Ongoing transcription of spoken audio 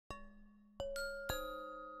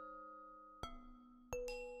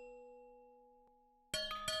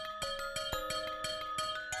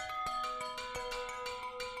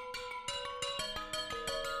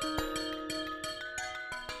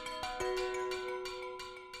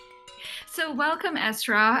So welcome,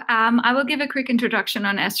 Esra'a. I will give a quick introduction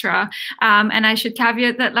on Esra'a, and I should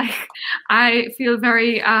caveat that, like, I feel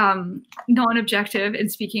very non-objective in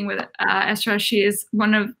speaking with Esra'a. She is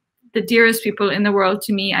one of the dearest people in the world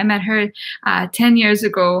to me. I met her 10 years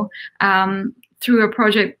ago through a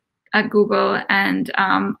project at Google, and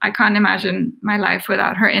I can't imagine my life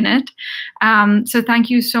without her in it. So thank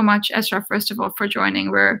you so much, Esra'a, first of all, for joining.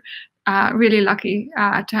 We're really lucky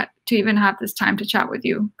to even have this time to chat with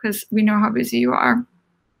you, because we know how busy you are.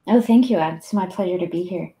 Oh, thank you. It's my pleasure to be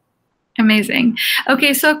here. Amazing.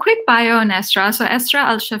 Okay, so a quick bio on Esra'a. So Esra'a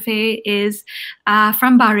Al Shafei is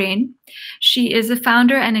from Bahrain. She is the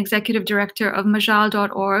founder and executive director of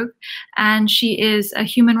Majal.org, and she is a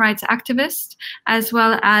human rights activist, as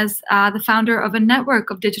well as the founder of a network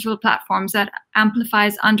of digital platforms that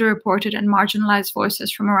amplifies underreported and marginalized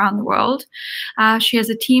voices from around the world. She has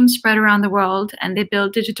a team spread around the world, and they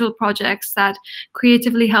build digital projects that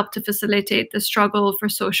creatively help to facilitate the struggle for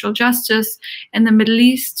social justice in the Middle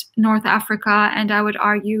East, North Africa, and I would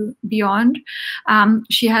argue beyond.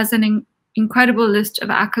 She has an incredible list of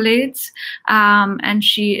accolades, and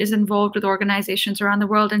she is involved with organizations around the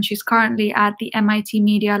world, and she's currently at the MIT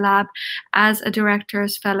Media Lab as a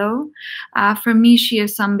director's fellow. For me, she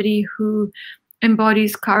is somebody who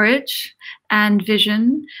embodies courage and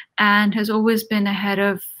vision, and has always been ahead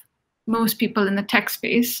of most people in the tech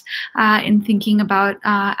space in thinking about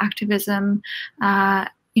activism,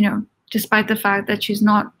 despite the fact that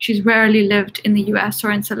she's rarely lived in the US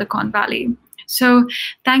or in Silicon Valley. So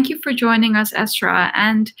thank you for joining us, Esra'a.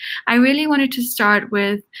 And I really wanted to start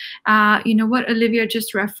with, what Olivia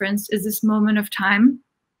just referenced is this moment of time.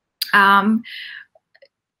 How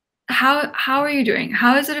are you doing?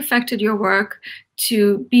 How has it affected your work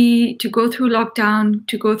to go through lockdown,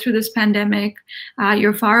 to go through this pandemic?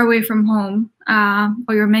 You're far away from home,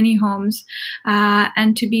 or your many homes,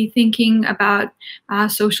 and to be thinking about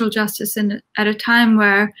social justice at a time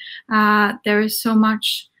where there is so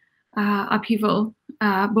much upheaval,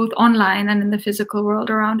 both online and in the physical world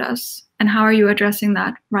around us. And how are you addressing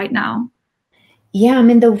that right now? Yeah, I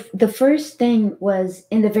mean, the first thing was,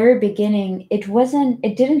 in the very beginning, it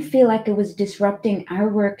didn't feel like it was disrupting our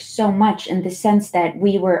work so much, in the sense that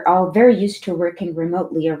we were all very used to working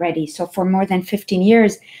remotely already. So for more than 15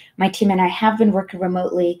 years, my team and I have been working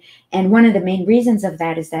remotely. And one of the main reasons of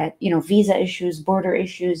that is that, visa issues, border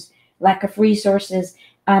issues, lack of resources,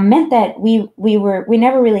 meant that we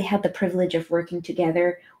never really had the privilege of working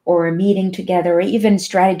together, or meeting together, or even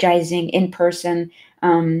strategizing in person.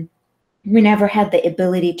 We never had the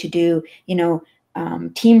ability to do,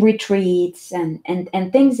 team retreats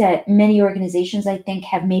and things that many organizations, I think,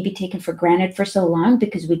 have maybe taken for granted for so long,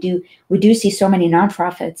 because we do see so many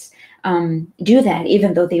nonprofits do that,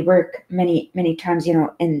 even though they work many times,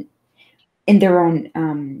 in their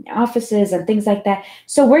own offices and things like that.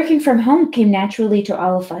 So working from home came naturally to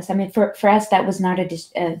all of us. I mean, for us, that was not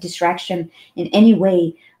a distraction in any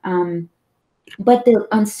way. But the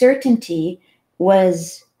uncertainty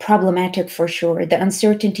was problematic for sure. The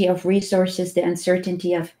uncertainty of resources, the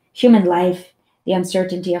uncertainty of human life, the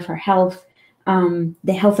uncertainty of our health,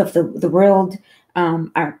 the health of the world,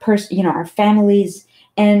 our families,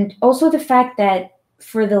 and also the fact that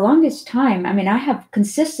for the longest time, I mean, I have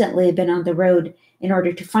consistently been on the road in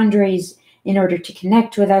order to fundraise, in order to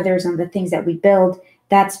connect with others on the things that we build.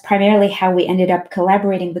 That's primarily how we ended up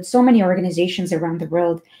collaborating with so many organizations around the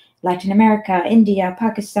world, Latin America, India,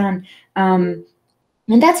 Pakistan. And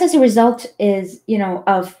that's as a result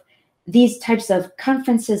of these types of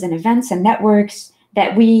conferences and events and networks,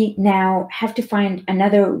 that we now have to find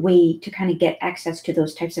another way to kind of get access to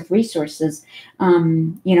those types of resources,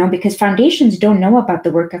 because foundations don't know about the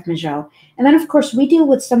work of Majal. And then, of course, we deal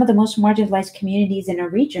with some of the most marginalized communities in our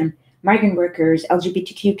region: migrant workers,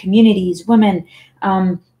 LGBTQ communities, women,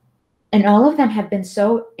 and all of them have been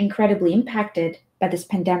so incredibly impacted by this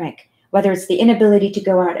pandemic, whether it's the inability to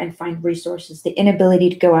go out and find resources, the inability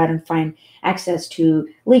to go out and find access to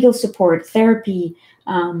legal support, therapy,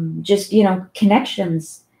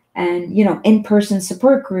 connections, and, in-person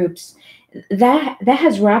support groups. That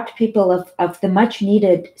has robbed people of the much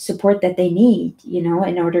needed support that they need, in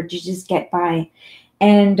order to just get by.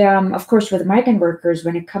 And of course, with migrant workers,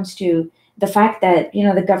 when it comes to the fact that,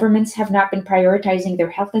 the governments have not been prioritizing their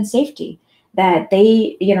health and safety, that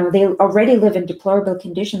they already live in deplorable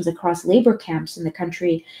conditions across labor camps in the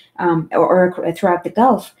country, or throughout the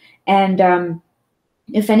Gulf. And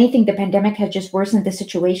if anything, the pandemic has just worsened the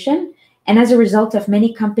situation. And as a result of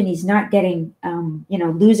many companies not getting,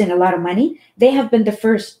 losing a lot of money, they have been the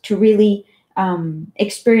first to really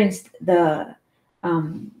experience the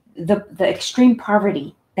extreme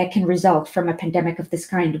poverty that can result from a pandemic of this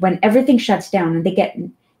kind, when everything shuts down and they get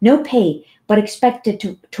no pay, but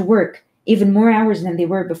expected to work even more hours than they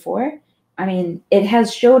were before. I mean, it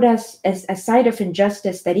has showed us as a side of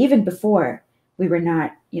injustice that even before we were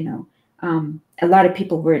not, a lot of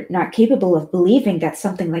people were not capable of believing that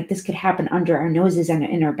something like this could happen under our noses and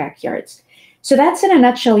in our backyards. So that's in a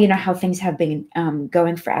nutshell, how things have been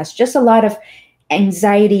going for us. Just a lot of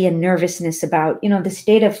anxiety and nervousness about, the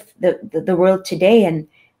state of the world today and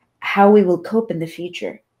how we will cope in the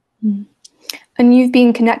future. Mm. And you've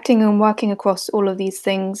been connecting and working across all of these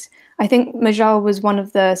things. I think Majal was one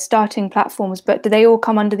of the starting platforms, but do they all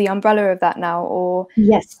come under the umbrella of that now? Or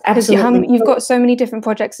yes, absolutely. You've got so many different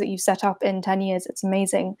projects that you've set up in 10 years. It's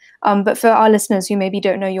amazing. But for our listeners who maybe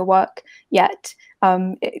don't know your work yet,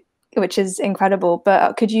 which is incredible,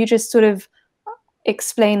 but could you just sort of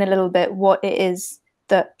explain a little bit what it is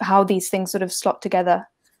how these things sort of slot together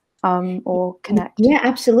or connect? Yeah,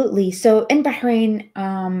 absolutely. So in Bahrain,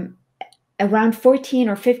 around 14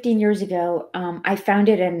 or 15 years ago, I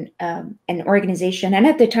founded an organization, and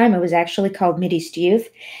at the time it was actually called Mideast Youth.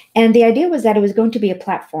 And the idea was that it was going to be a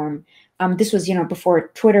platform. This was, before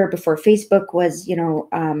Twitter, before Facebook was,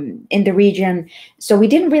 in the region. So we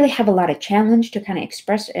didn't really have a lot of challenge to kind of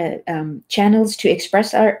express channels to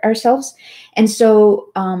express ourselves. And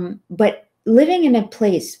so, but living in a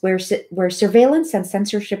place where surveillance and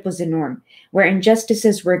censorship was the norm, where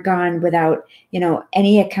injustices were gone without,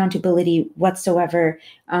 any accountability whatsoever,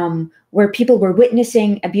 where people were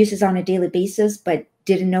witnessing abuses on a daily basis, but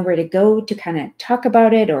didn't know where to go to kind of talk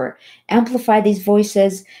about it or amplify these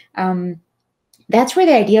voices. That's where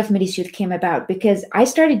the idea of Mideast Youth came about, because I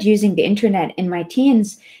started using the internet in my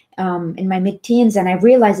teens, in my mid-teens, and I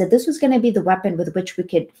realized that this was going to be the weapon with which we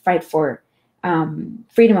could fight for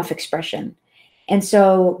freedom of expression. And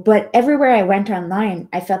so, but everywhere I went online,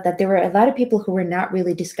 I felt that there were a lot of people who were not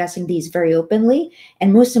really discussing these very openly.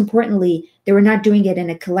 And most importantly, they were not doing it in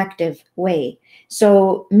a collective way.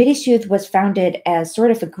 So Mideast Youth was founded as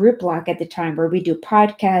sort of a group blog at the time, where we do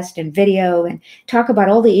podcast and video and talk about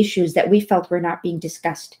all the issues that we felt were not being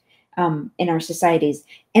discussed in our societies.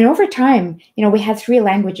 And over time, we had 3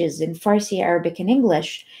 languages, in Farsi, Arabic, and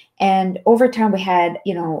English. And over time, we had,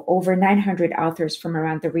 over 900 authors from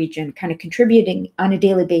around the region kind of contributing on a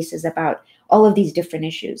daily basis about all of these different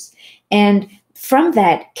issues. And from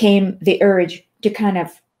that came the urge to kind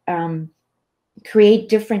of create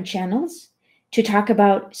different channels to talk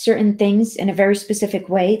about certain things in a very specific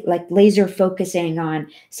way, like laser focusing on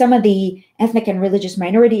some of the ethnic and religious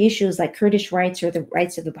minority issues like Kurdish rights or the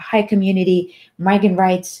rights of the Baha'i community, migrant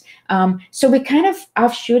rights. So we kind of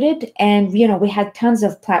offshooted, and we had tons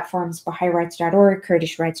of platforms, BahaiRights.org,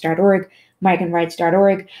 KurdishRights.org,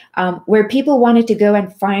 migrantrights.org, where people wanted to go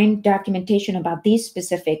and find documentation about these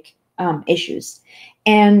specific issues.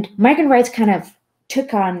 And migrant rights kind of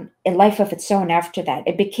took on a life of its own after that.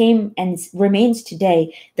 It became and remains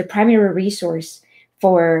today the primary resource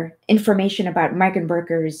for information about migrant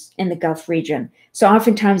workers in the Gulf region. So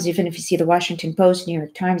oftentimes, even if you see the Washington Post, New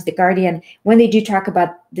York Times, The Guardian, when they do talk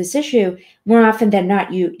about this issue, more often than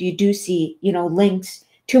not, you do see, links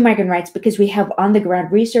to migrant rights, because we have on the ground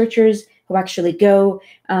researchers who actually go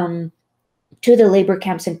to the labor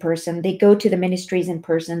camps in person. They go to the ministries in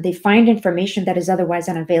person. They find information that is otherwise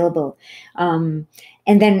unavailable. And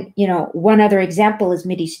then, one other example is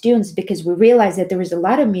Mideast Tunes, because we realized that there was a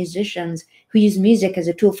lot of musicians who use music as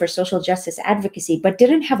a tool for social justice advocacy, but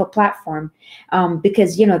didn't have a platform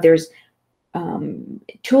because, there's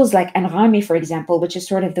tools like Anghami, for example, which is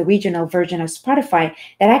sort of the regional version of Spotify,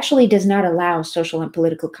 that actually does not allow social and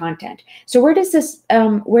political content. So where does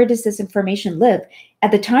this information live? At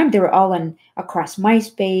the time, they were all across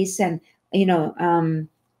MySpace and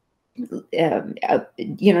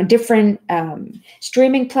different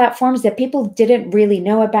streaming platforms that people didn't really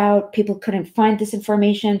know about. People couldn't find this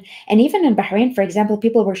information. And even in Bahrain, for example,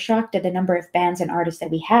 people were shocked at the number of bands and artists that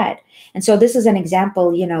we had. And so this is an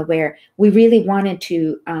example, where we really wanted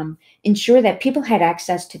to ensure that people had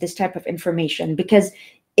access to this type of information, because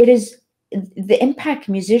it is the impact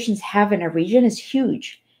musicians have in a region is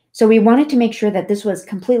huge. So we wanted to make sure that this was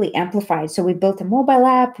completely amplified. So we built a mobile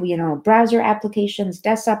app, browser applications,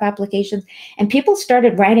 desktop applications, and people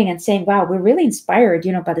started writing and saying, wow, we're really inspired,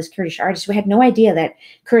 by this Kurdish artist. We had no idea that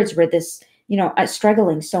Kurds were this,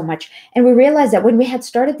 struggling so much. And we realized that when we had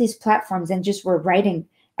started these platforms and just were writing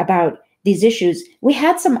about these issues, we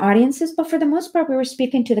had some audiences, but for the most part, we were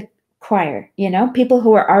speaking to the choir, people who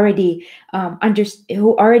were already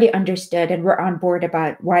understood and were on board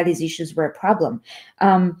about why these issues were a problem.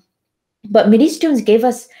 But Mideast Tunes gave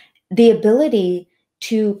us the ability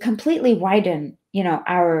to completely widen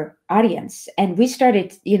our audience. And we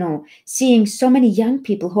started, seeing so many young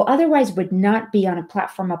people who otherwise would not be on a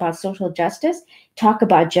platform about social justice talk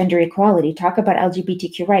about gender equality, talk about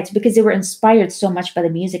LGBTQ rights, because they were inspired so much by the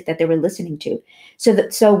music that they were listening to.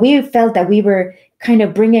 So we felt that we were kind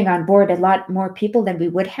of bringing on board a lot more people than we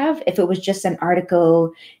would have if it was just an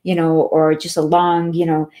article, or just a long,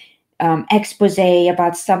 expose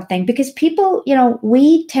about something, because people,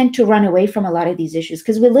 we tend to run away from a lot of these issues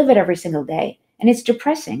because we live it every single day. And it's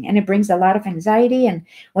depressing and it brings a lot of anxiety. And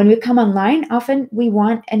when we come online, often we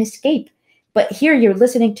want an escape. But here you're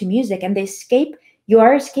listening to music, and the escape, you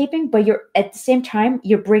are escaping, but you're at the same time,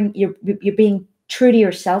 you're being true to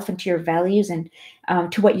yourself and to your values and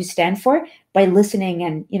to what you stand for by listening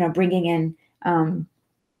and, bringing in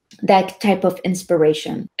that type of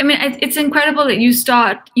inspiration. I mean, it's incredible that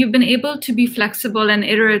you've been able to be flexible and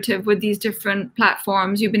iterative with these different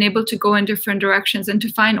platforms. You've been able to go in different directions and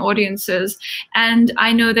to find audiences. And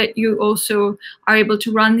I know that you also are able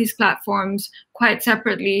to run these platforms quite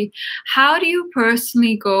separately. How do you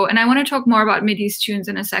personally go, and I want to talk more about Mideast Tunes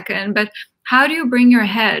in a second, but how do you bring your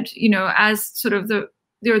head, as sort of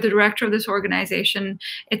you're the director of this organization?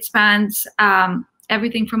 It spans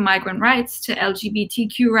everything from migrant rights to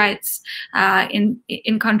LGBTQ rights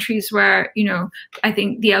in countries where, I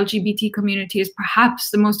think the LGBT community is perhaps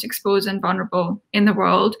the most exposed and vulnerable in the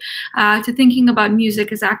world, to thinking about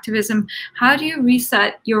music as activism. How do you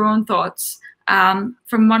reset your own thoughts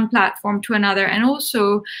from one platform to another? And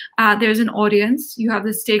also, there's an audience, you have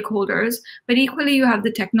the stakeholders, but equally you have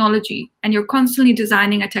the technology, and you're constantly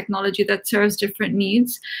designing a technology that serves different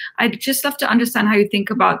needs. I'd just love to understand how you think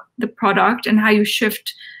about the product and how you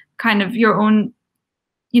shift kind of your own,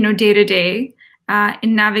 day-to-day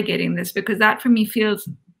in navigating this, because that for me feels,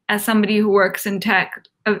 as somebody who works in tech,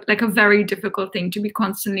 like a very difficult thing to be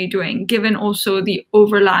constantly doing, given also the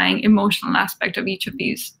overlying emotional aspect of each of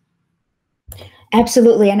these.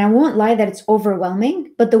 Absolutely. And I won't lie that it's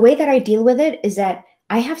overwhelming, but the way that I deal with it is that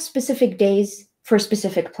I have specific days for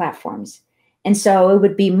specific platforms. And so it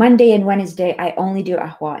would be Monday and Wednesday, I only do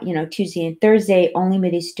Ahwaa, Tuesday and Thursday, only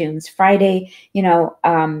Mideast Tunes, Friday,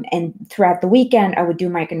 and throughout the weekend, I would do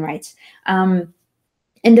migrant rights. And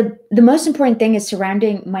the most important thing is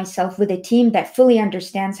surrounding myself with a team that fully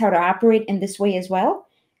understands how to operate in this way as well.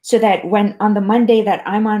 So that when on the Monday that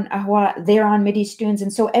I'm on Ahwaa, they're on Mideast Tunes.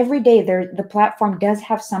 And so every day the platform does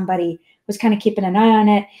have somebody who's kind of keeping an eye on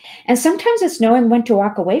it. And sometimes it's knowing when to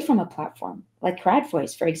walk away from a platform, like Crowd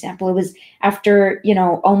Voice, for example. It was after,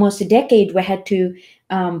 almost a decade, we had to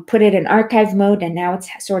put it in archive mode, and now it's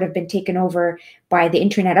sort of been taken over by the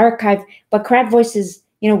Internet Archive. But Crowd Voice is,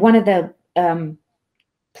 one of the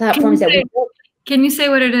platforms that we built. Can you say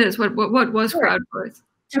what it is? What was Sure. Crowd Voice?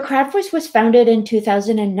 So Crowd Voice was founded in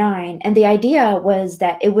 2009, and the idea was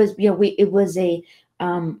that it was, it was a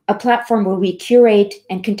platform where we curate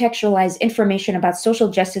and contextualize information about social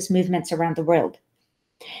justice movements around the world.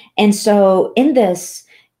 And so in this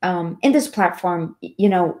platform,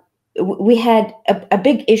 we had a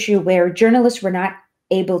big issue where journalists were not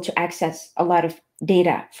able to access a lot of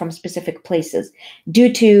data from specific places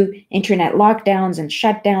due to internet lockdowns and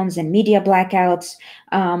shutdowns and media blackouts.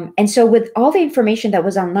 And so with all the information that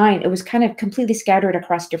was online, it was kind of completely scattered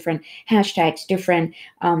across different hashtags, different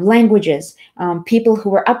languages. People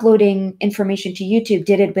who were uploading information to YouTube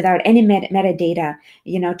did it without any metadata,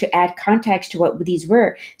 to add context to what these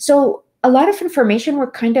were. So a lot of information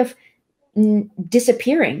were kind of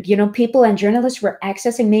disappearing. People and journalists were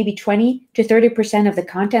accessing maybe 20 to 30% of the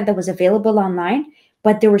content that was available online,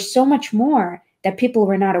 but there was so much more that people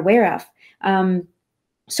were not aware of.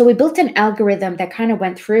 So we built an algorithm that kind of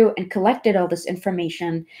went through and collected all this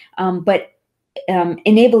information, but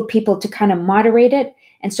enabled people to kind of moderate it.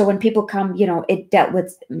 And so when people come, it dealt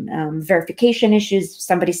with verification issues.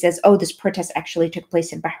 Somebody says, oh, this protest actually took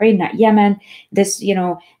place in Bahrain, not Yemen. This,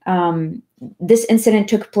 this incident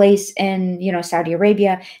took place in, Saudi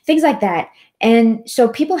Arabia, things like that. And so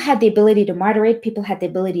people had the ability to moderate, people had the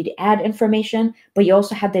ability to add information, but you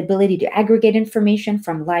also had the ability to aggregate information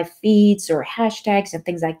from live feeds or hashtags and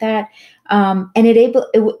things like that. And it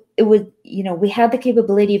would, we had the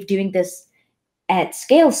capability of doing this at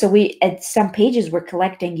scale. So we, at some pages, we're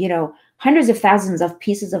collecting, hundreds of thousands of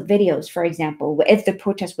pieces of videos, for example, if the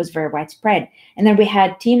protest was very widespread. And then we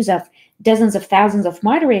had teams of dozens of thousands of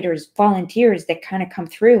moderators, volunteers that kind of come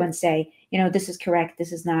through and say, this is correct,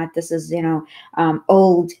 this is not, this is,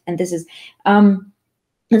 old, and this is, and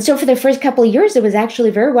so for the first couple of years, it was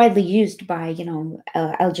actually very widely used by,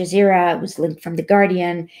 Al Jazeera. It was linked from The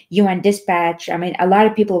Guardian, UN Dispatch. I mean, a lot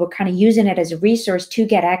of people were kind of using it as a resource to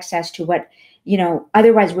get access to what,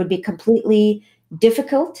 otherwise would be completely,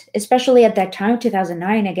 difficult, especially at that time,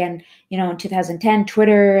 2009. Again, in 2010,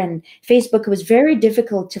 Twitter and Facebook, it was very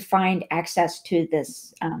difficult to find access to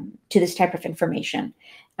this type of information.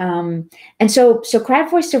 And so crowd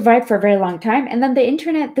voice survived for a very long time. And then the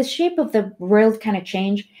internet, the shape of the world kind of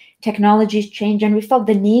changed, technologies changed, and we felt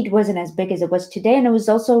the need wasn't as big as it was today. And it was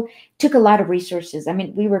also took a lot of resources. I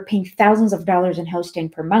mean, we were paying thousands of dollars in hosting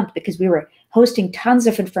per month because we were hosting tons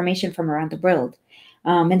of information from around the world.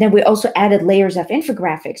 And then we also added layers of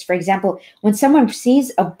infographics. For example, when someone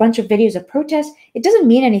sees a bunch of videos of protests, it doesn't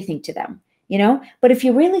mean anything to them, But if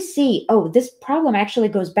you really see, oh, this problem actually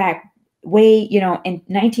goes back way, in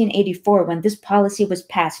 1984, when this policy was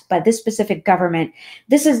passed by this specific government,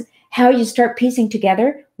 this is how you start piecing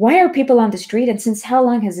together, why are people on the street and since how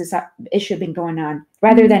long has this issue been going on,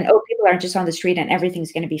 rather than, oh, people aren't just on the street and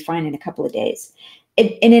everything's going to be fine in a couple of days.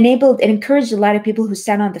 It encouraged a lot of people who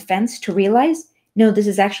sat on the fence to realize, no, this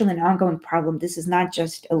is actually an ongoing problem. This is not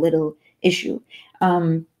just a little issue.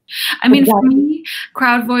 I mean, for me,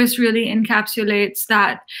 crowd voice really encapsulates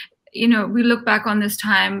that. We look back on this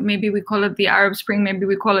time, maybe we call it the Arab Spring, maybe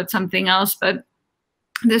we call it something else, but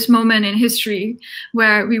this moment in history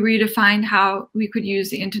where we redefined how we could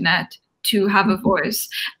use the internet to have a voice.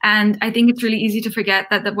 And I think it's really easy to forget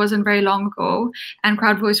that that wasn't very long ago, and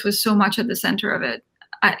crowd voice was so much at the center of it.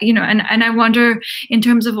 And I wonder, in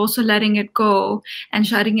terms of also letting it go and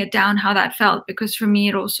shutting it down, how that felt, because for me,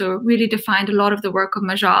 it also really defined a lot of the work of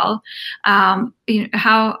Majal.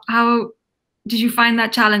 How did you find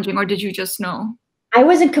that challenging, or did you just know? I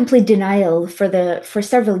was in complete denial for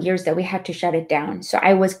several years that we had to shut it down. So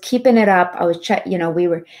I was keeping it up. I was,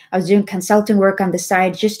 I was doing consulting work on the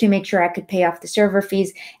side just to make sure I could pay off the server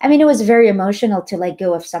fees. I mean, it was very emotional to let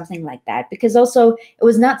go of something like that, because also it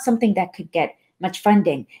was not something that could get much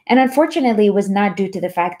funding. And unfortunately, it was not due to the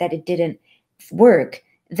fact that it didn't work.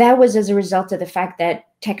 That was as a result of the fact that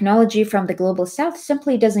technology from the global south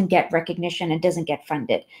simply doesn't get recognition and doesn't get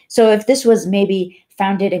funded. So if this was maybe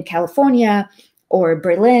founded in California or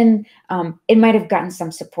Berlin, it might have gotten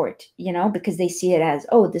some support, because they see it as,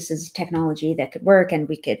 oh, this is technology that could work and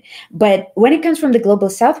we could. But when it comes from the global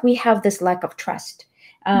south, we have this lack of trust.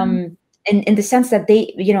 In the sense that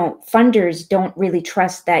they, funders don't really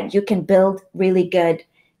trust that you can build really good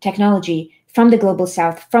technology from the global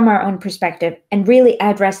south, from our own perspective, and really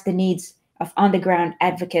address the needs of on-the-ground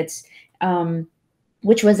advocates,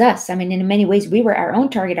 which was us. I mean, in many ways, we were our own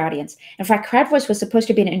target audience. In fact, CrowdVoice was supposed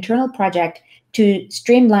to be an internal project to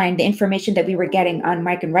streamline the information that we were getting on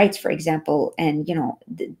migrant rights, for example, and,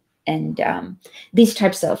 these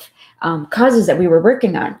types of causes that we were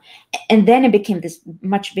working on. And then it became this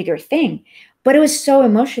much bigger thing. But it was so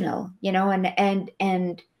emotional,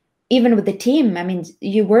 and even with the team, I mean,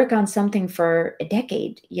 you work on something for a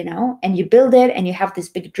decade, and you build it and you have these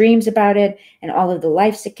big dreams about it and all of the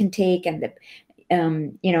lives it can take and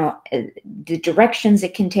the directions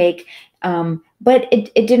it can take. But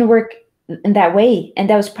it didn't work in that way. And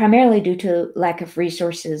that was primarily due to lack of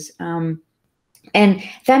resources. And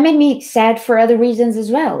that made me sad for other reasons as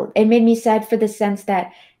well. It made me sad for the sense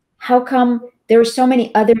that how come there are so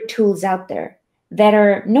many other tools out there that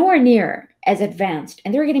are nowhere near as advanced,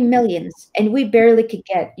 and they're getting millions, and we barely could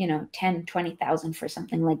get 10, 20,000 for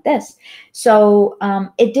something like this. So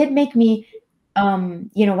it did make me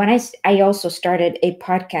when I also started a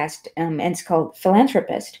podcast, and it's called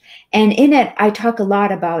Philanthropist, and in it I talk a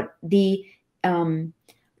lot about the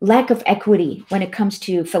lack of equity when it comes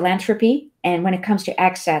to philanthropy and when it comes to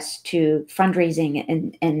access to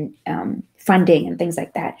fundraising and funding and things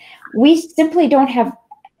like that. We simply don't have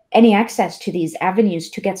any access to these avenues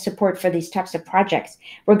to get support for these types of projects,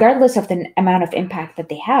 regardless of the amount of impact that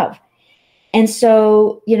they have. And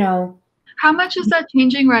so, how much is that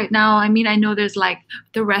changing right now? I mean, I know there's like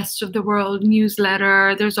the Rest of the World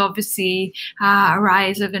newsletter. There's obviously a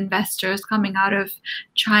rise of investors coming out of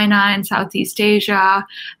China and Southeast Asia.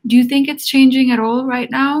 Do you think it's changing at all right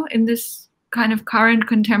now in this kind of current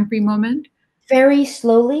contemporary moment? Very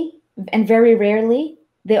slowly and very rarely.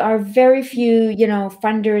 There are very few,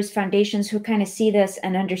 funders, foundations who kind of see this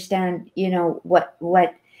and understand,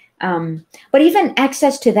 but even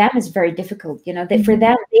access to them is very difficult. That for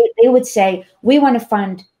them, they would say, we want to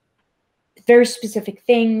fund very specific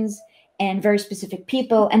things and very specific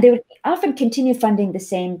people. And they would often continue funding the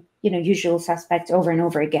same, usual suspects over and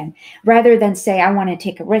over again, rather than say, I want to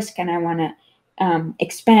take a risk and I want to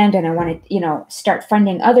expand and I want to, start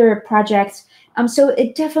funding other projects. So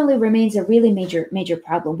it definitely remains a really major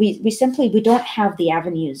problem. We don't have the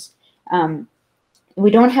avenues.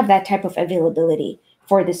 We don't have that type of availability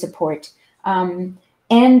for the support. And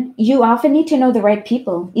And you often need to know the right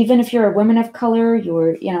people. Even if you're a woman of color,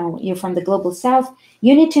 you're from the global south,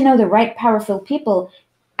 you need to know the right powerful people.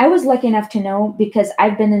 I was lucky enough to know because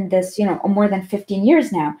I've been in this, more than 15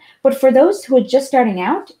 years now. But for those who are just starting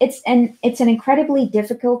out, it's an incredibly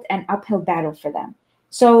difficult and uphill battle for them.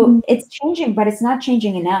 So it's changing, but it's not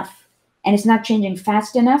changing enough, and it's not changing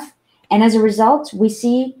fast enough. And as a result, we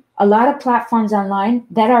see a lot of platforms online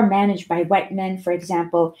that are managed by white men, for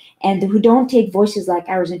example, and who don't take voices like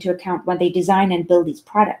ours into account when they design and build these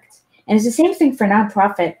products. And it's the same thing for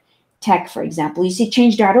nonprofit tech, for example. You see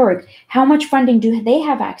change.org, how much funding do they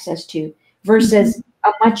have access to versus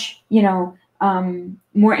a much,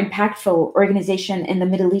 more impactful organization in the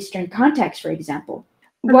Middle Eastern context, for example.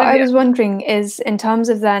 What I was wondering is, in terms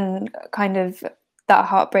of then kind of that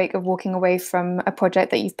heartbreak of walking away from a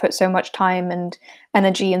project that you've put so much time and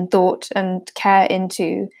energy and thought and care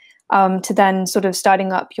into, to then sort of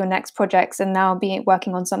starting up your next projects and now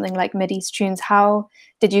working on something like Mideast Tunes, how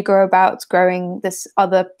did you go about growing this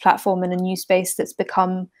other platform in a new space that's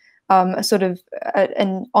become a sort of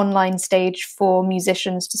an online stage for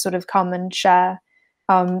musicians to sort of come and share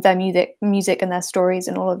their music and their stories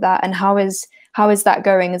and all of that? And how is that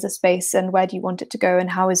going as a space, and where do you want it to go, and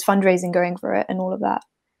how is fundraising going for it and all of that?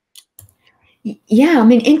 Yeah, I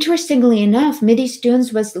mean, interestingly enough, Mideast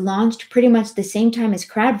Tunes was launched pretty much the same time as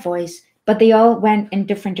Crowd Voice, but they all went in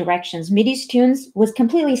different directions. Mideast Tunes was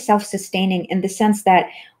completely self-sustaining in the sense that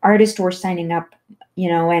artists were signing up,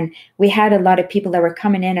 and we had a lot of people that were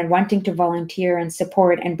coming in and wanting to volunteer and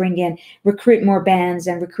support and recruit more bands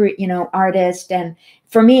and recruit, artists. And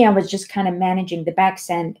for me, I was just kind of managing the back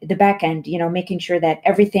end, making sure that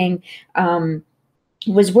everything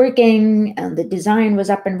was working and the design was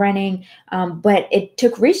up and running. But it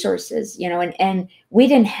took resources, and we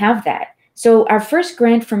didn't have that. So our first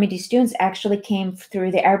grant for Mideast Tunes actually came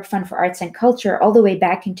through the Arab Fund for Arts and Culture all the way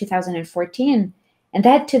back in 2014. And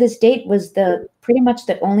that to this date was pretty much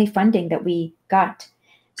the only funding that we got.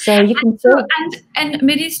 So you can and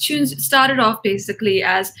Mideast Tunes started off basically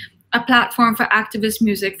as a platform for activist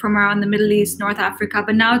music from around the Middle East, North Africa,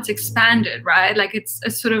 but now it's expanded, right? Like it's a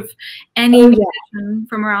sort of any musician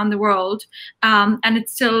from around the world. And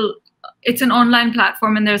it's an online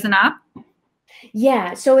platform, and there's an app.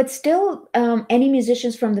 Yeah, so it's still any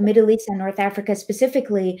musicians from the Middle East and North Africa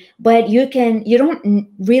specifically, but you don't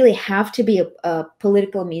really have to be a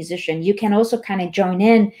political musician. You can also kind of join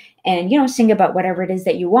in and, sing about whatever it is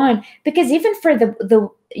that you want. Because even for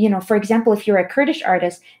for example, if you're a Kurdish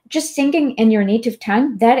artist, just singing in your native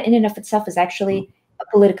tongue, that in and of itself is actually a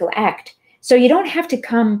political act. So you don't have to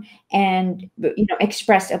come and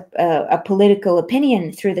express a political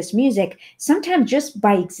opinion through this music. Sometimes just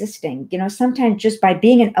by existing, sometimes just by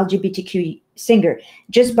being an LGBTQ singer,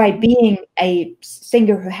 just by being a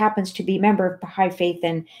singer who happens to be a member of Baha'i faith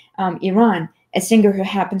in Iran, a singer who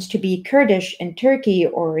happens to be Kurdish in Turkey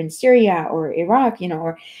or in Syria or Iraq,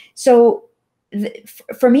 so.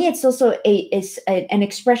 For me, it's also an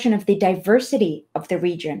expression of the diversity of the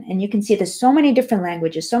region. And you can see there's so many different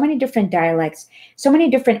languages, so many different dialects, so many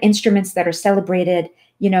different instruments that are celebrated,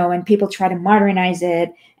 and people try to modernize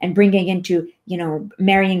it and bringing into,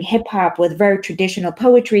 marrying hip hop with very traditional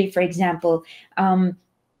poetry, for example.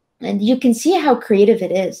 And you can see how creative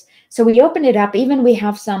it is. So we opened it up. Even we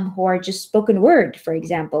have some who are just spoken word, for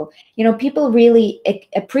example. People really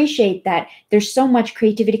appreciate that there's so much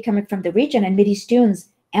creativity coming from the region, and Mideast Tunes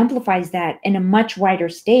amplifies that in a much wider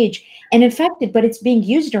stage. And in fact, but it's being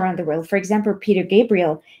used around the world. For example, Peter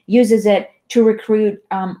Gabriel uses it to recruit,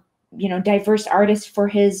 diverse artists for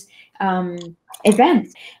his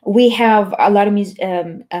events. We have a lot of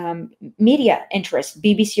media interests,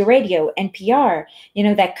 BBC Radio, NPR,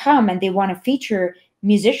 that come and they want to feature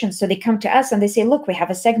musicians. So they come to us and they say, look, we have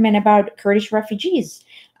a segment about Kurdish refugees.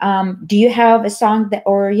 Do you have a song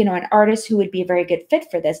or an artist who would be a very good fit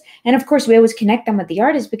for this? And of course, we always connect them with the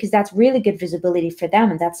artist because that's really good visibility for them.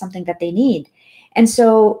 And that's something that they need. And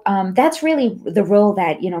so that's really the role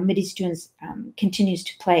that, Mideast Tunes continues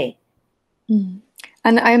to play.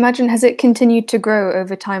 And I imagine, has it continued to grow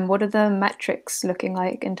over time? What are the metrics looking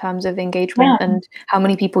like in terms of engagement and how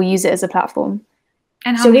many people use it as a platform?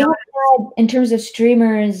 And so we had, in terms of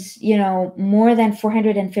streamers, more than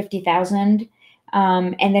 450,000.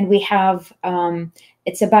 And then we have,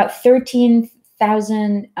 it's about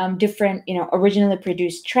 13,000 different, originally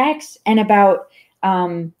produced tracks, and about,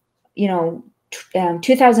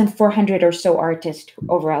 2,400 or so artists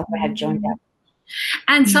overall who have joined up.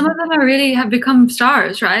 And some of them have become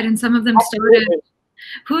stars, right? And some of them started.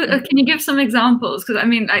 Can you give some examples? Because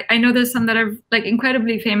I know there's some that are like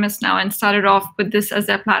incredibly famous now and started off with this as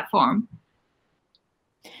their platform.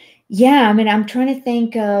 Yeah, I mean, I'm trying to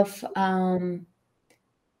think of,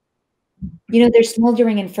 there's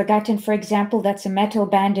Smoldering and Forgotten, for example. That's a metal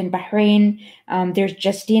band in Bahrain. There's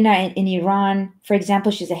Justina in Iran, for example.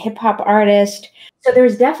 She's a hip hop artist. So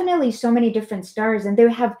there's definitely so many different stars, and they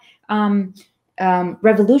have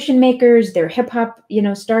revolution makers. They're hip hop,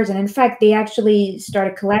 stars, and in fact, they actually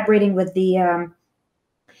started collaborating with the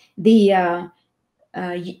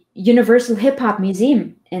Universal Hip Hop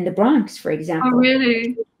Museum in the Bronx, for example. Oh,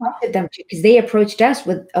 really? We wanted them to, because they approached us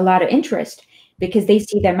with a lot of interest, because they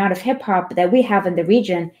see the amount of hip hop that we have in the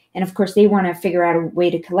region, and of course they want to figure out a way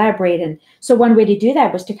to collaborate. And so one way to do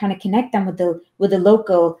that was to kind of connect them with the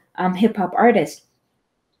local hip hop artist.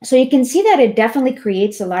 So you can see that it definitely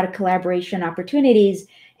creates a lot of collaboration opportunities,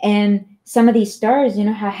 and some of these stars,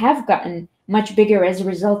 have gotten much bigger as a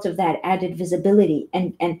result of that added visibility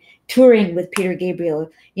and touring with Peter Gabriel,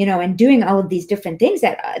 and doing all of these different things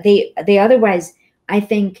that they otherwise, I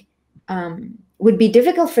think, would be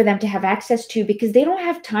difficult for them to have access to, because they don't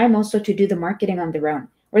have time also to do the marketing on their own,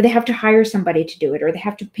 or they have to hire somebody to do it, or they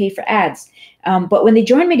have to pay for ads. But when they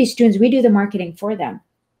join Mideast Tunes, we do the marketing for them.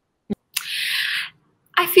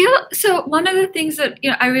 I feel so. One of the things that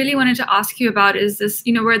I really wanted to ask you about is this.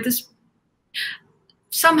 We're at this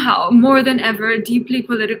somehow more than ever deeply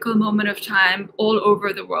political moment of time all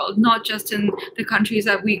over the world, not just in the countries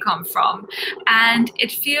that we come from. And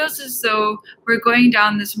it feels as though we're going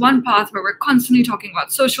down this one path where we're constantly talking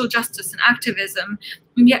about social justice and activism,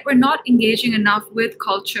 and yet we're not engaging enough with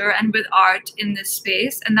culture and with art in this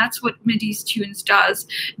space. And that's what Mideast Tunes does.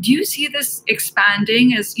 Do you see this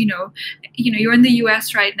expanding as, you're in the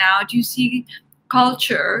US right now? Do you see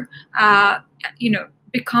culture,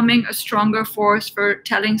 becoming a stronger force for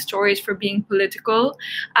telling stories, for being political?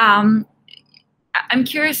 I'm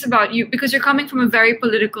curious about you, because you're coming from a very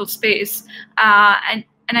political space, and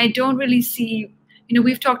I don't really see,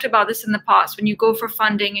 we've talked about this in the past. When you go for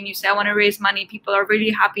funding and you say, I want to raise money, people are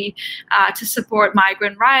really happy to support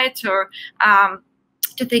migrant rights, or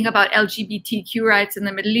to think about LGBTQ rights in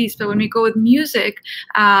the Middle East. But when we go with music,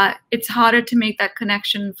 it's harder to make that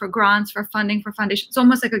connection for grants, for funding, for foundations. It's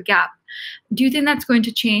almost like a gap. Do you think that's going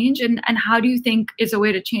to change? And how do you think is a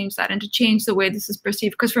way to change that, and to change the way this is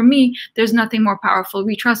perceived? Because for me, there's nothing more powerful.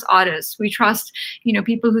 We trust artists. We trust,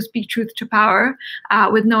 people who speak truth to power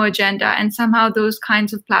with no agenda. And somehow those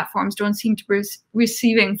kinds of platforms don't seem to be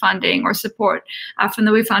receiving funding or support from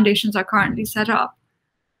the way foundations are currently set up.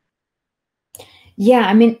 Yeah,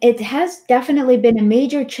 I mean, it has definitely been a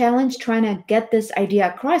major challenge trying to get this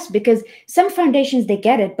idea across, because some foundations, they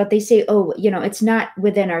get it, but they say, oh, it's not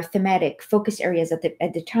within our thematic focus areas at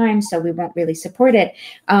the time, so we won't really support it.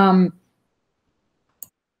 Do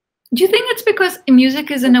you think it's because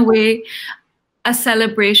music is in a way a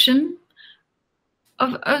celebration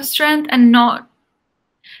of strength and not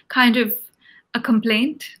kind of a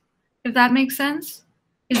complaint, if that makes sense?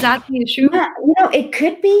 Is that the issue? Yeah, it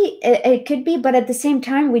could be, but at the same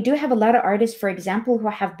time, we do have a lot of artists, for example, who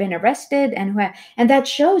have been arrested, and that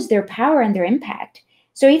shows their power and their impact.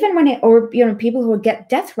 So even when people who get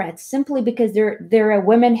death threats simply because they're a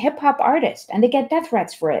women hip hop artist, and they get death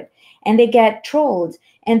threats for it, and they get trolled,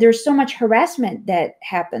 and there's so much harassment that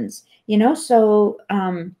happens, so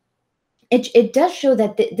it does show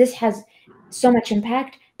that this has so much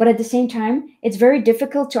impact. But at the same time, it's very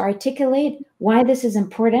difficult to articulate why this is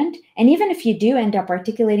important. And even if you do end up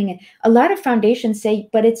articulating it, a lot of foundations say,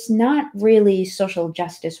 but it's not really social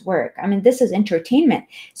justice work. I mean, this is entertainment.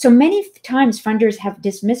 So many times funders have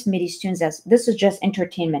dismissed Mideast Tunes as, this is just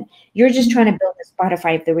entertainment. You're just trying to build the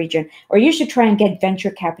Spotify of the region, or you should try and get venture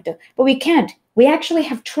capital. But we can't. We actually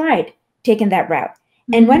have tried taking that route.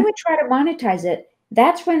 And when we try to monetize it,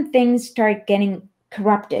 that's when things start getting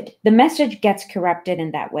corrupted. The message gets corrupted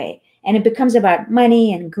in that way, and it becomes about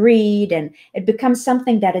money and greed, and it becomes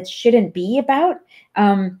something that it shouldn't be about.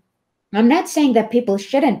 I'm not saying that people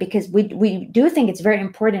shouldn't, because we do think it's very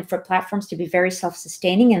important for platforms to be very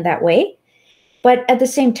self-sustaining in that way. But at the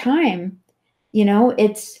same time,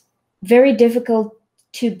 it's very difficult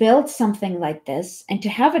to build something like this and to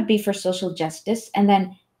have it be for social justice, and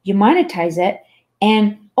then you monetize it.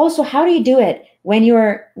 And also, how do you do it when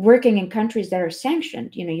you're working in countries that are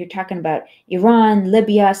sanctioned? You're talking about Iran,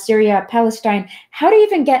 Libya, Syria, Palestine. How do you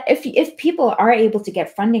even get, if people are able to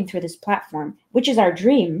get funding through this platform, which is our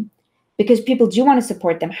dream, because people do want to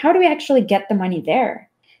support them, how do we actually get the money there?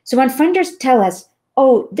 So when funders tell us,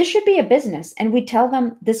 oh, this should be a business, and we tell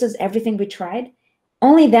them this is everything we tried,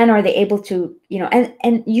 only then are they able to,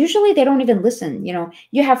 and usually they don't even listen.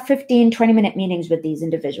 You have 15, 20-minute meetings with these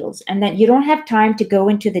individuals, and then you don't have time to go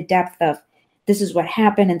into the depth of, this is what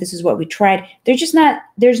happened and this is what we tried. They're just not,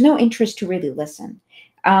 there's no interest to really listen.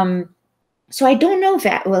 So I don't know if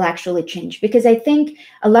that will actually change, because I think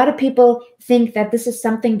a lot of people think that this is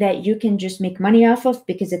something that you can just make money off of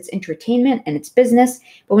because it's entertainment and it's business.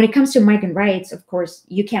 But when it comes to migrant rights, of course,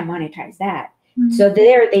 you can't monetize that. Mm-hmm. So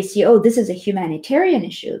there they see, oh, this is a humanitarian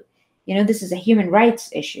issue. You know, this is a human rights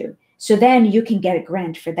issue. So then you can get a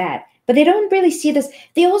grant for that. But they don't really see this.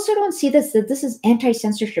 They also don't see this, that this is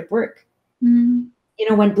anti-censorship work. Mm-hmm. You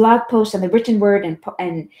know, when blog posts and the written word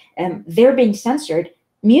and they're being censored,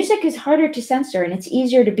 music is harder to censor and it's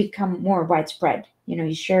easier to become more widespread. You know,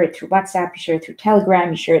 you share it through WhatsApp, you share it through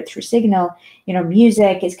Telegram, you share it through Signal. You know,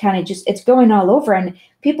 music is kind of just, it's going all over, and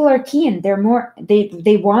people are keen. They're more,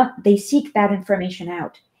 they seek that information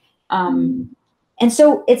out. And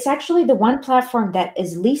so it's actually the one platform that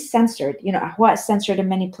is least censored. You know, Ahwaa is censored in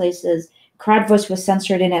many places. Kradvos was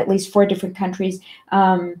censored in at least 4 different countries.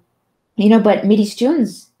 You know, but Mideast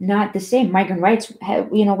Tunes, not the same. Migrant rights,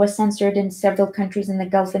 you know, was censored in several countries in the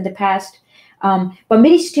Gulf in the past. But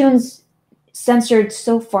Mideast Tunes censored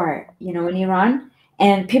so far, you know, in Iran,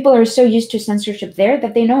 and people are so used to censorship there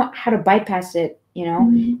that they know how to bypass it, you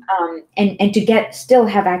know, and to still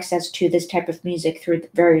have access to this type of music through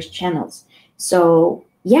various channels. So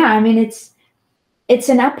yeah, I mean, it's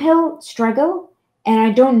an uphill struggle. And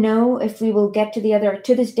I don't know if we will get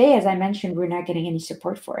to this day, as I mentioned, we're not getting any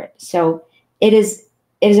support for it. So it is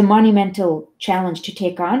a monumental challenge to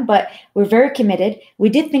take on, but we're very committed. We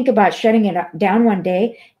did think about shutting it down one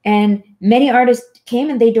day, and many artists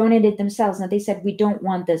came and they donated themselves. And they said, we don't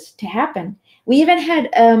want this to happen. We even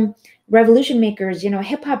had Revolution Makers, you know, a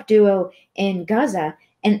hip hop duo in Gaza.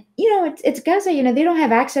 And, you know, it's Gaza, you know, they don't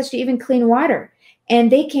have access to even clean water.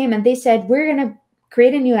 And they came and they said, we're going to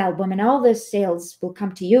create a new album and all the sales will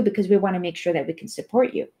come to you because we want to make sure that we can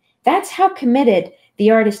support you. That's how committed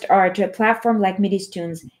the artists are to a platform like Mideast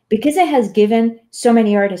Tunes, because it has given so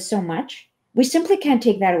many artists so much. We simply can't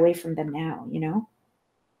take that away from them now, you know?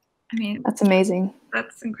 I mean, that's amazing.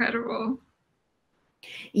 That's incredible.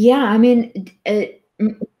 Yeah, I mean,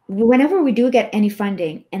 whenever we do get any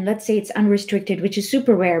funding, and let's say it's unrestricted, which is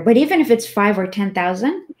super rare, but even if it's 5 or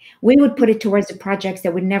 10,000, we would put it towards the projects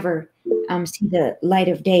that would never see the light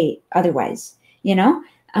of day otherwise, you know?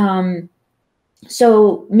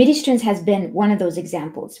 So Mideast Tunes has been one of those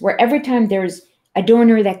examples where every time there's a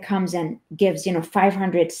donor that comes and gives, you know,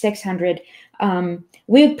 500, 600,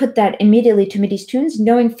 we would put that immediately to Mideast Tunes,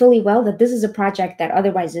 knowing fully well that this is a project that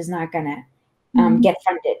otherwise is not going to get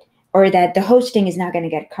funded, or that the hosting is not going to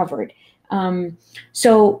get covered.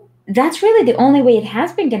 So that's really the only way it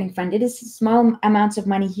has been getting funded, is small amounts of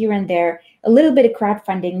money here and there, a little bit of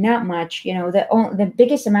crowdfunding, not much. You know, the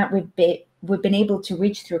biggest amount we've been able to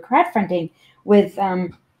reach through crowdfunding with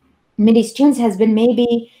Mideast Tunes has been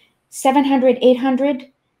maybe 700, 800,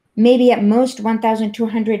 maybe at most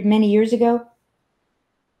 1,200 many years ago.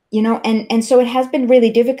 You know, and so it has been really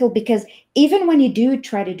difficult, because even when you do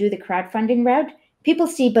try to do the crowdfunding route, people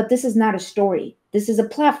see, but this is not a story. This is a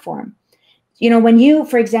platform. You know, when you,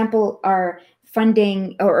 for example, are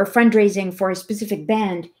funding or fundraising for a specific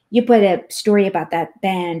band, you put a story about that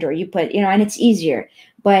band, or you put, you know, and it's easier.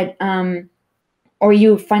 But or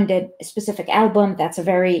you funded a specific album, that's a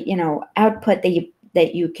very, you know, output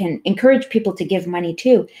that you can encourage people to give money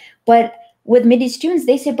to. But with Mideast Tunes,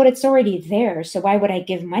 they say, but it's already there, so why would I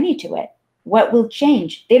give money to it? What will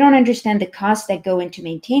change? They don't understand the costs that go into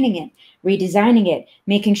maintaining it, redesigning it,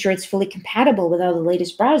 making sure it's fully compatible with all the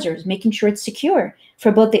latest browsers, making sure it's secure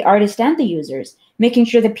for both the artist and the users, making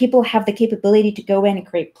sure that people have the capability to go in and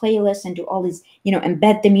create playlists and do all these, you know,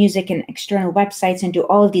 embed the music in external websites and do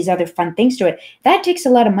all of these other fun things to it. That takes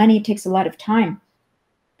a lot of money, it takes a lot of time.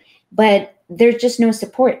 But there's just no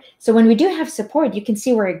support. So when we do have support, you can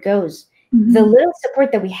see where it goes. Mm-hmm. The little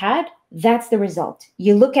support that we had, that's the result.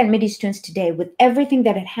 You look at Mideast Tunes today with everything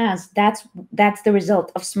that it has, that's the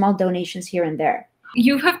result of small donations here and there.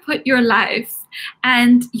 You have put your life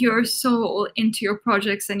and your soul into your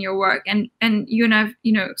projects and your work, and you have,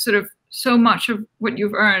 you know, sort of so much of what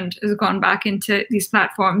you've earned has gone back into these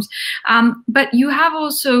platforms. But you have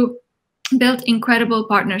also built incredible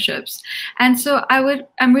partnerships. And so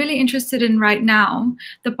I'm really interested in right now,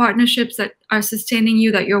 the partnerships that are sustaining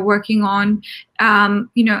you, that you're working on,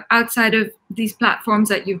 you know, outside of these platforms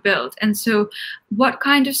that you've built. And so what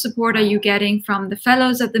kind of support are you getting from the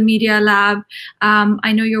fellows at the Media Lab?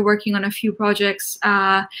 I know you're working on a few projects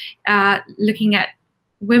looking at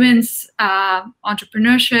women's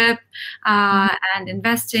entrepreneurship and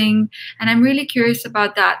investing. And I'm really curious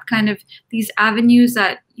about that, kind of these avenues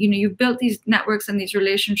that, you know, you've built these networks and these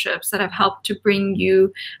relationships that have helped to bring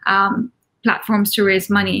you platforms to raise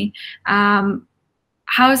money.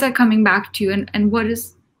 How is that coming back to you? And what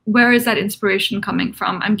is where is that inspiration coming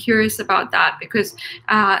from? I'm curious about that, because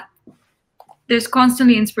there's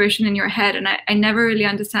constantly inspiration in your head, and I never really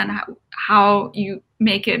understand how you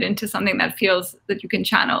make it into something that feels that you can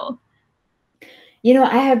channel. You know,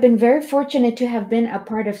 I have been very fortunate to have been a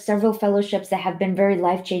part of several fellowships that have been very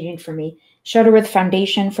life-changing for me. Shuttleworth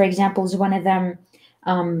Foundation, for example, is one of them.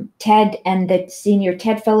 TED and the Senior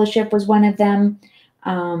TED Fellowship was one of them.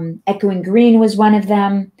 Echoing Green was one of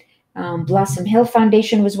them. Blossom Hill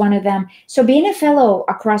Foundation was one of them. So being a fellow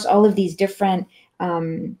across all of these different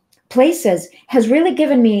places has really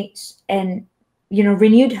given me an, you know,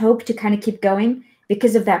 renewed hope to kind of keep going,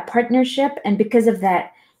 because of that partnership and because of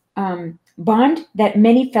that bond that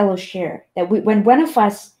many fellows share. That when one of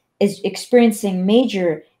us is experiencing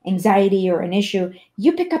major anxiety or an issue,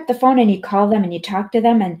 you pick up the phone and you call them and you talk to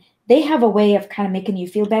them, and they have a way of kind of making you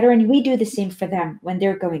feel better. And we do the same for them when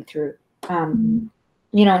they're going through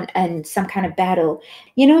you know, and some kind of battle,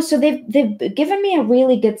 you know. So they've given me a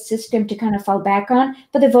really good system to kind of fall back on,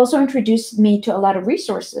 but they've also introduced me to a lot of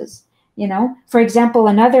resources, you know. For example,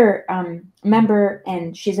 another member,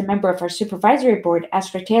 and she's a member of our supervisory board,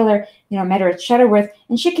 Astra Taylor, you know, met her at Shuttleworth,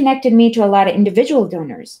 and she connected me to a lot of individual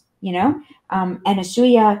donors, you know.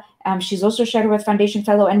 Anasuya, she's also Shuttleworth Foundation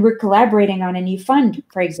Fellow, and we're collaborating on a new fund,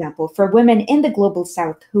 for example, for women in the Global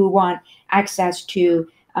South who want access to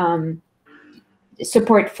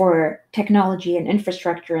support for technology and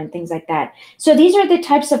infrastructure and things like that. So these are the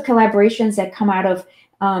types of collaborations that come out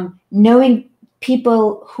of knowing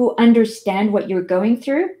people who understand what you're going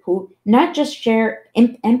through, who not just share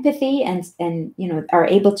empathy and you know, are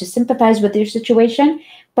able to sympathize with your situation,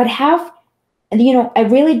 but have, you know, a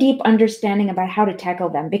really deep understanding about how to tackle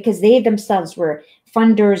them, because they themselves were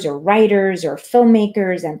funders or writers or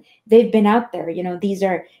filmmakers, and they've been out there. You know, these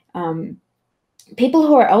are people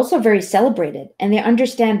who are also very celebrated, and they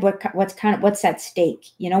understand what's at stake,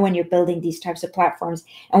 you know, when you're building these types of platforms,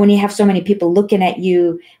 and when you have so many people looking at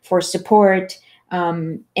you for support,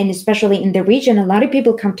 and especially in the region, a lot of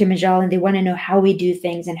people come to Majal and they want to know how we do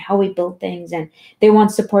things and how we build things, and they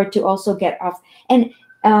want support to also get off and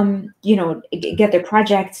you know, get their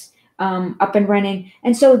projects up and running.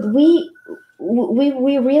 And so we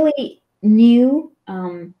really knew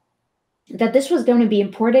that this was going to be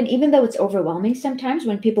important, even though it's overwhelming sometimes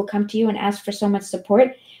when people come to you and ask for so much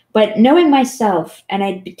support. But knowing myself, and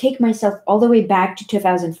I take myself all the way back to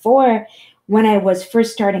 2004 when I was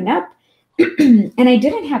first starting up, and I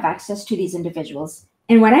didn't have access to these individuals.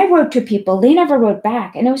 And when I wrote to people, they never wrote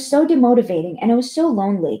back, and it was so demotivating, and it was so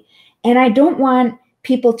lonely. And I don't want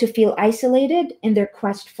people to feel isolated in their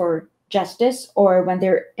quest for justice, or when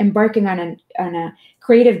they're embarking on a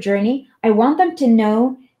creative journey. I want them to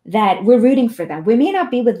know that we're rooting for them. We may not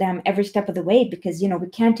be with them every step of the way, because, you know, we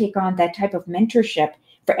can't take on that type of mentorship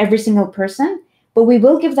for every single person, but we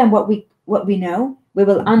will give them what we know. We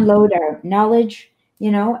will unload our knowledge, you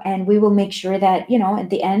know, and we will make sure that, you know, at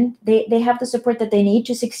the end, they have the support that they need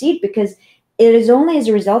to succeed, because it is only as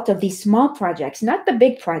a result of these small projects, not the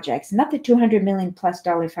big projects, not the $200 million+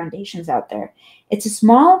 foundations out there. It's a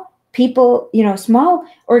small people, you know, small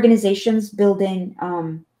organizations building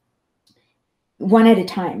one at a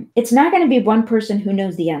time. It's not going to be one person who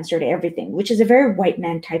knows the answer to everything, which is a very white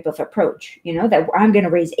man type of approach, you know, that I'm going to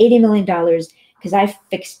raise $80 million because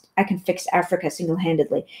I can fix Africa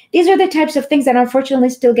single-handedly. These are the types of things that unfortunately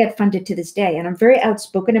still get funded to this day. And I'm very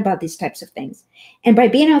outspoken about these types of things. And by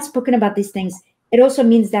being outspoken about these things, it also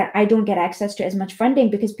means that I don't get access to as much funding,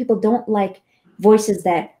 because people don't like voices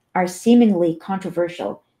that are seemingly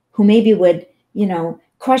controversial, who maybe would, you know,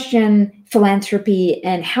 question philanthropy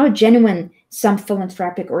and how genuine some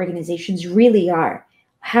philanthropic organizations really are.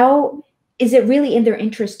 How is it really in their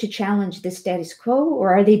interest to challenge the status quo,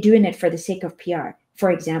 or are they doing it for the sake of PR,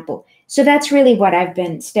 for example? So that's really what I've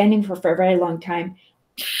been standing for a very long time.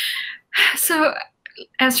 So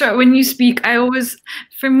Esra'a, when you speak, I always,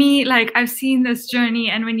 for me, like, I've seen this journey.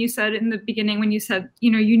 And when you said in the beginning, when you said,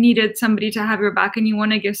 you know, you needed somebody to have your back and you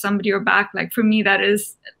want to give somebody your back, like, for me, that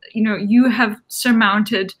is, you know, you have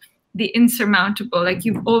surmounted the insurmountable. Like,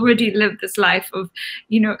 you've already lived this life of,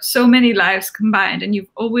 you know, so many lives combined, and you've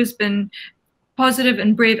always been positive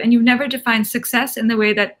and brave, and you've never defined success in the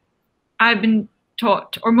way that I've been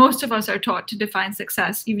taught, or most of us are taught to define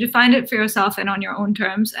success. You've defined it for yourself and on your own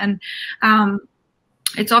terms. And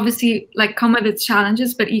it's obviously like come with its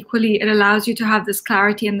challenges, but equally it allows you to have this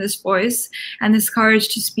clarity and this voice and this courage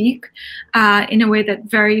to speak in a way that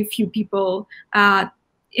very few people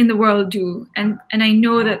in the world do. And I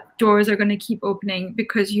know that doors are going to keep opening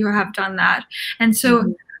because you have done that. And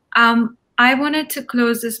so I wanted to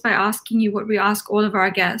close this by asking you what we ask all of our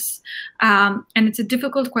guests. And it's a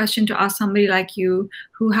difficult question to ask somebody like you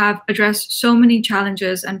who have addressed so many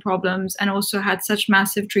challenges and problems and also had such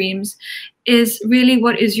massive dreams, is really,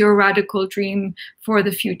 what is your radical dream for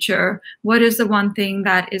the future? What is the one thing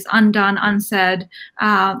that is undone, unsaid,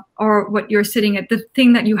 or what you're sitting at, the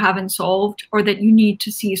thing that you haven't solved or that you need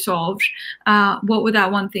to see solved? What would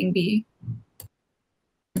that one thing be?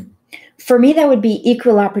 For me, that would be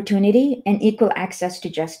equal opportunity and equal access to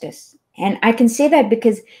justice. And I can say that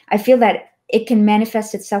because I feel that it can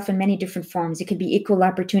manifest itself in many different forms. It could be equal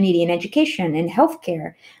opportunity in education, in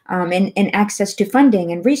healthcare, and access to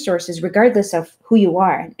funding and resources, regardless of who you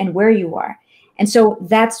are and where you are. And so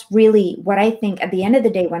that's really what I think at the end of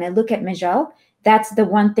the day, when I look at Majal, that's the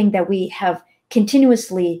one thing that we have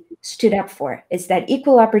continuously stood up for, is that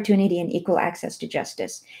equal opportunity and equal access to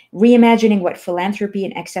justice, reimagining what philanthropy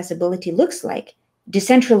and accessibility looks like,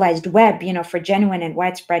 decentralized web, for genuine and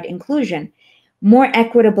widespread inclusion, more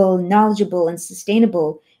equitable, knowledgeable, and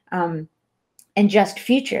sustainable, and just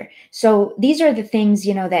future. So these are the things,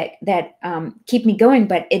 that keep me going,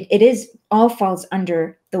 but it is all falls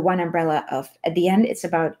under the one umbrella of, at the end, it's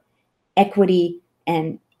about equity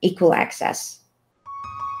and equal access.